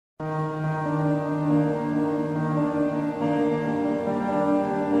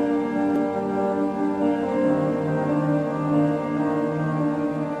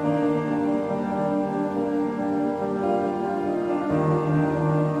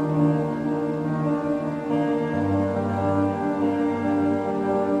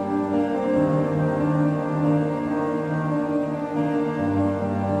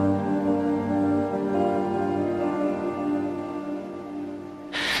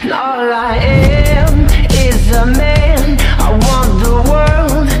All I am is a man. I want the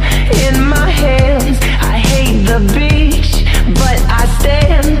world in my hands. I hate the beach, but I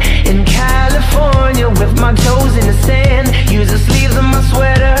stand in California with my toes in the sand. Use the sleeves of my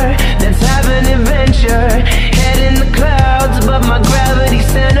sweater, let's have an adventure. Head in the clouds, but my gravity's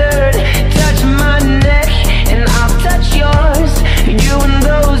centered. Touch my neck and I'll touch yours. You and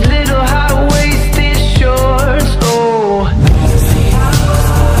those little high-waisted shorts. Oh,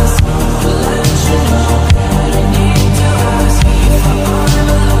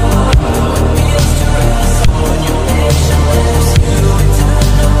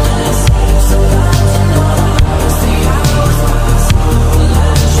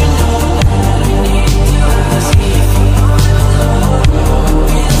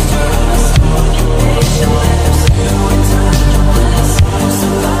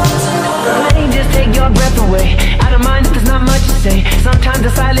 sometimes the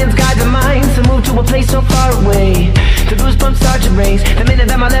silence guides the mind to move to a place so far away. The goosebumps start to raise the minute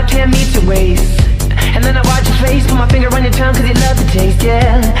that my left hand meets your waist. And then I watch your face, put my finger on your tongue cause you love the taste,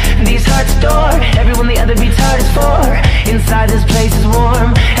 yeah. These hearts adore everyone the other beats hard is for. Inside this place is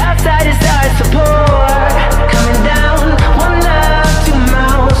warm, outside it starts to pour. Coming down, one love, two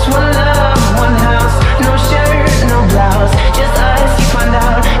mouths, one love, one house. No shirt, no blouse, just us, you find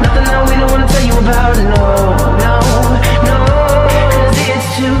out. Nothing that we don't wanna tell you about, no, no, no. It's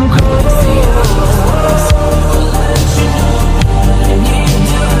too cold.